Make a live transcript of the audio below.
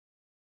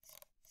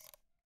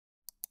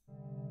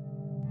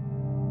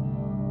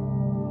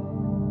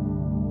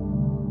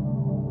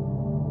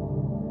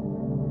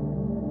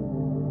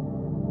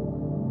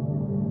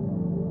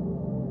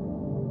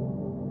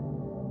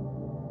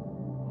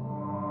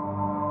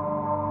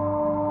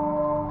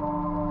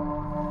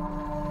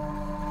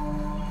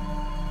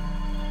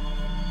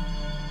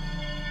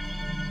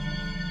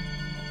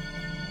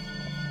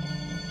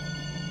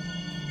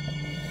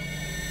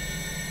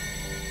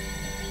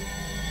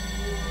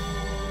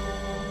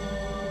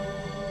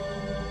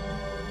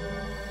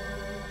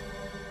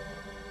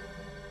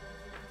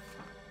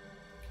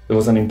There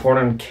was an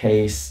important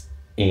case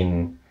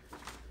in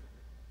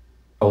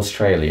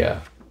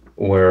Australia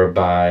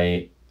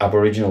whereby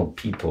Aboriginal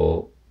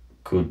people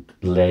could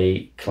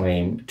lay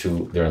claim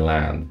to their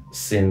land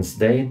since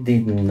they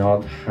did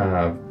not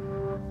have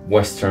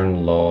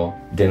Western law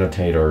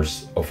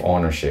denotators of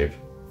ownership,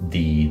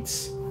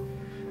 deeds,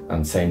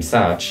 and same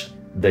such.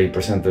 They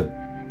presented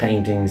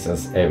paintings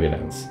as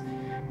evidence.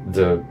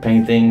 The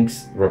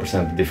paintings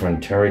represent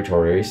different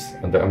territories,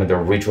 and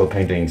they're ritual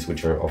paintings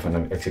which are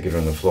often executed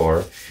on the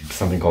floor.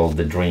 Something called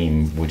the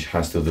dream, which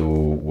has to do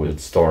with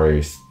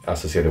stories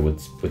associated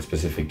with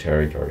specific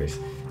territories.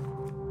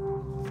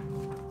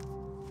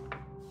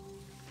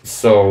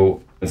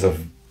 So, as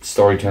of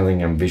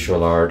storytelling and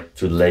visual art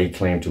to lay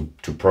claim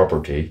to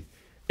property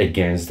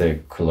against the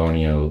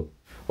colonial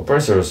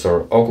oppressors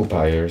or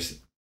occupiers,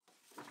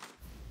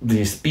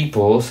 these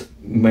peoples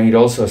made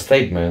also a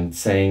statement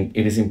saying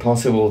it is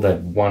impossible that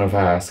one of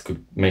us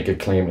could make a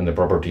claim on the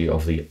property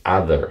of the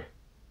other.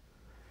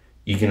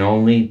 You can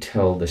only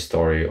tell the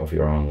story of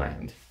your own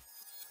land.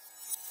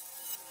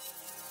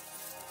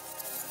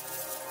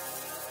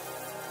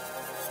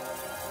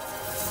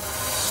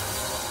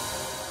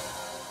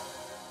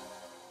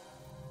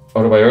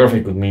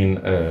 Autobiography could mean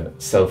a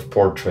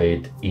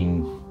self-portrait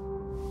in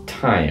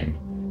time.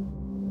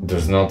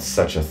 There's not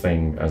such a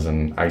thing as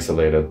an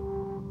isolated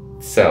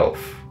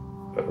self.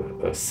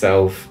 A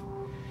self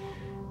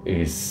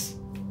is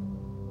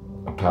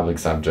a public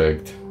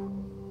subject,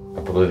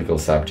 a political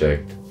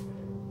subject.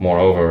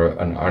 Moreover,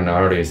 an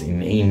artist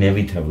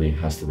inevitably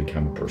has to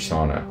become a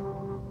persona.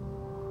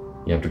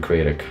 You have to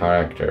create a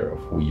character of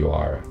who you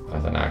are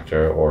as an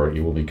actor, or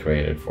you will be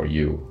created for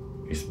you.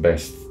 It's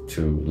best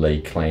to lay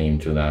claim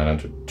to that and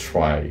to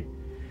try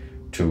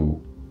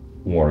to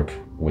work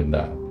with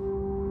that.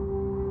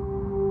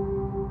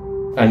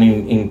 And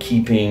in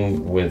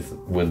keeping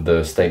with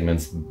the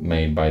statements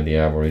made by the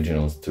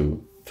Aboriginals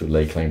to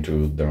lay claim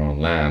to their own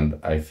land,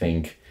 I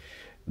think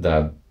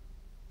that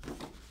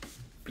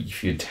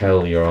if you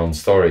tell your own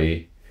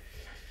story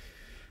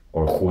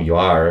or who you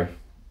are,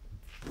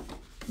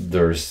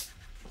 there's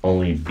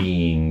only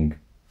being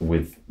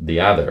with the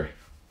other.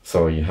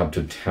 So you have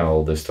to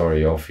tell the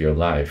story of your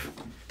life.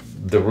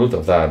 The root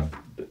of that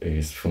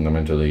is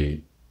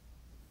fundamentally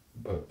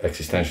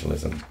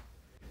existentialism,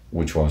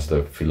 which was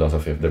the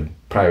philosophy of the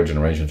prior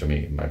generation to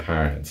me, my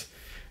parents.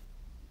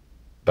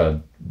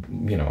 But,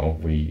 you know,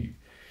 we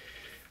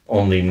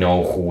only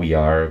know who we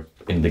are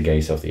in the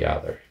gaze of the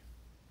other.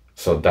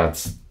 So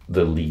that's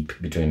the leap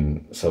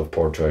between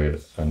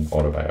self-portrait and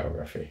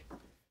autobiography.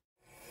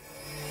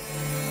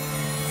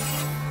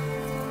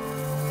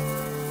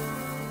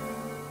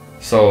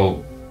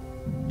 So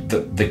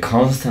the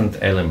constant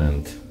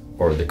element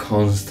or the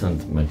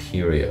constant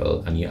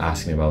material, and you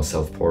ask me about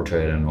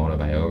self-portrait and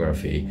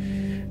autobiography,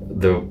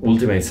 the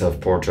ultimate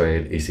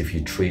self-portrait is if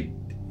you treat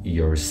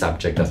your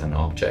subject as an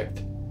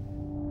object.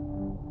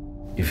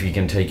 If you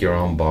can take your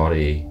own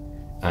body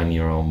and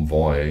your own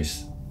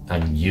voice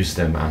and use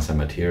them as a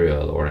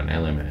material or an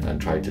element and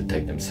try to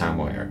take them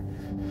somewhere.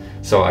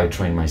 So I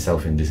train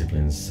myself in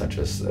disciplines such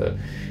as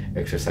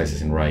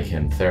exercises in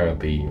Reichian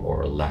therapy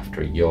or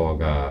laughter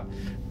yoga,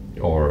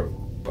 or,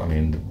 I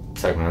mean,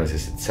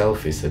 psychoanalysis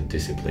itself is a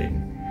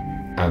discipline.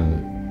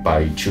 And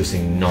by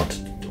choosing not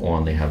to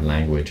only have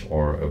language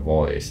or a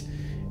voice,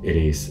 it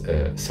is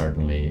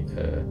certainly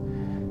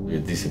a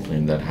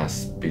discipline that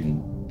has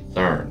been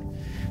learned.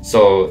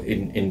 So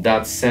in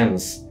that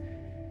sense,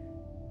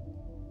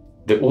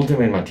 the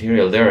ultimate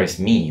material there is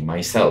me,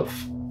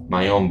 myself,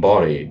 my own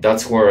body.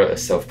 That's where a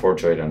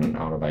self-portrait and an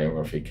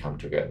autobiography come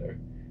together.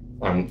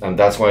 And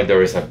that's why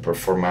there is a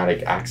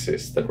performatic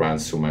axis that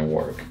runs through my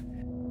work.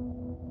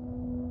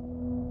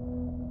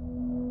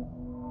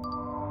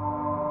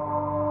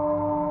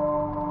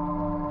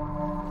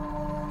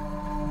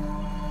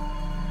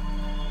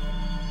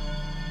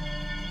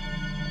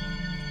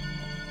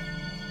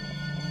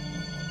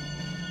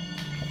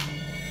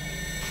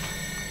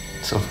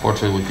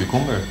 Self-portrait with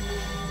cucumber.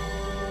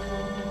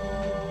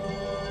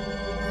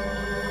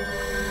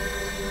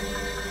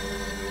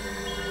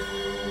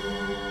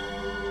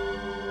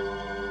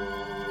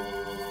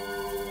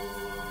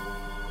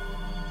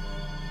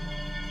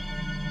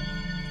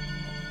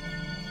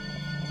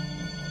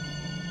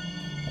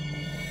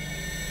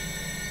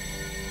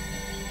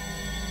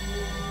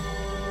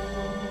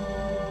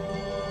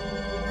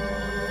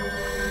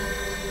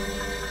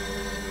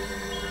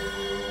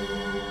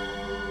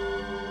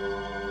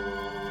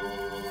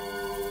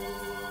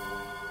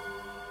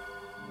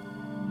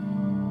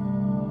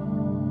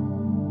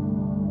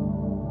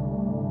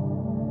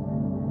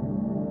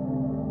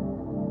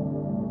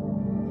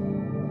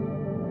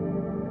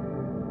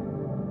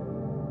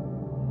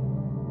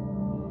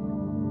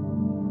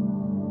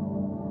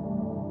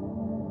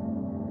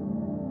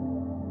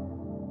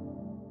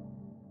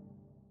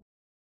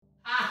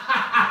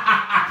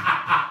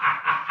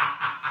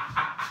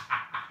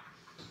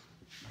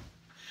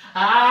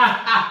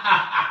 Ah!